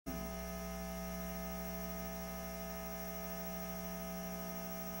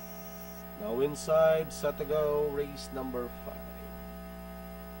inside, set to go, race number 5.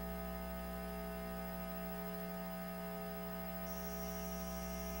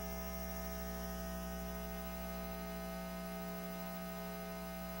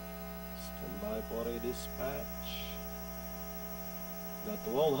 Stand by for a dispatch. The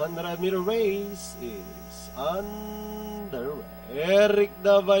 1200-meter race is underway. Eric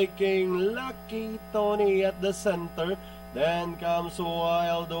the Viking, Lucky Tony at the center. Then comes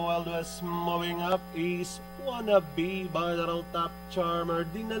Wild West. Moving up is Wannabe by the top charmer.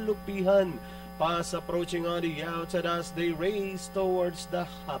 Dinalupihan. Pass approaching on the outside as they race towards the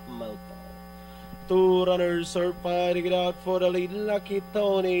half-mile pole. 2 runners are fighting it out for the lead. Lucky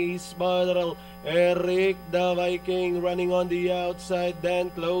Tony is by the Eric the Viking running on the outside,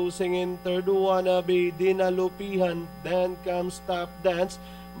 then closing in third. Wannabe, Dinalupihan, then comes Top Dance.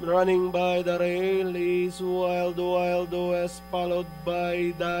 Running by the rail is Wild West, followed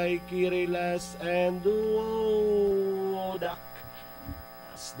by Daikirilas and Duodak.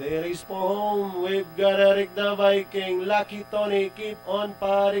 As they race for home, we've got Eric the Viking, Lucky Tony keep on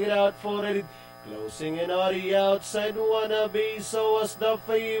fighting it out for it. Closing in on the outside, Wannabe, so was the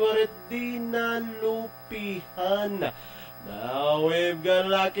favorite, Dinalupihan. Now we've got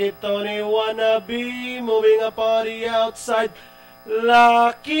Lucky Tony, Wannabe, moving up on the outside.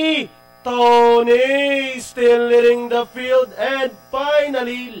 Lucky Tony still leading the field, and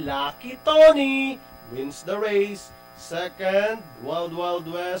finally, Lucky Tony wins the race. Second, Wild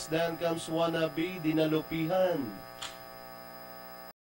West, then comes Wannabe, Dinalupihan.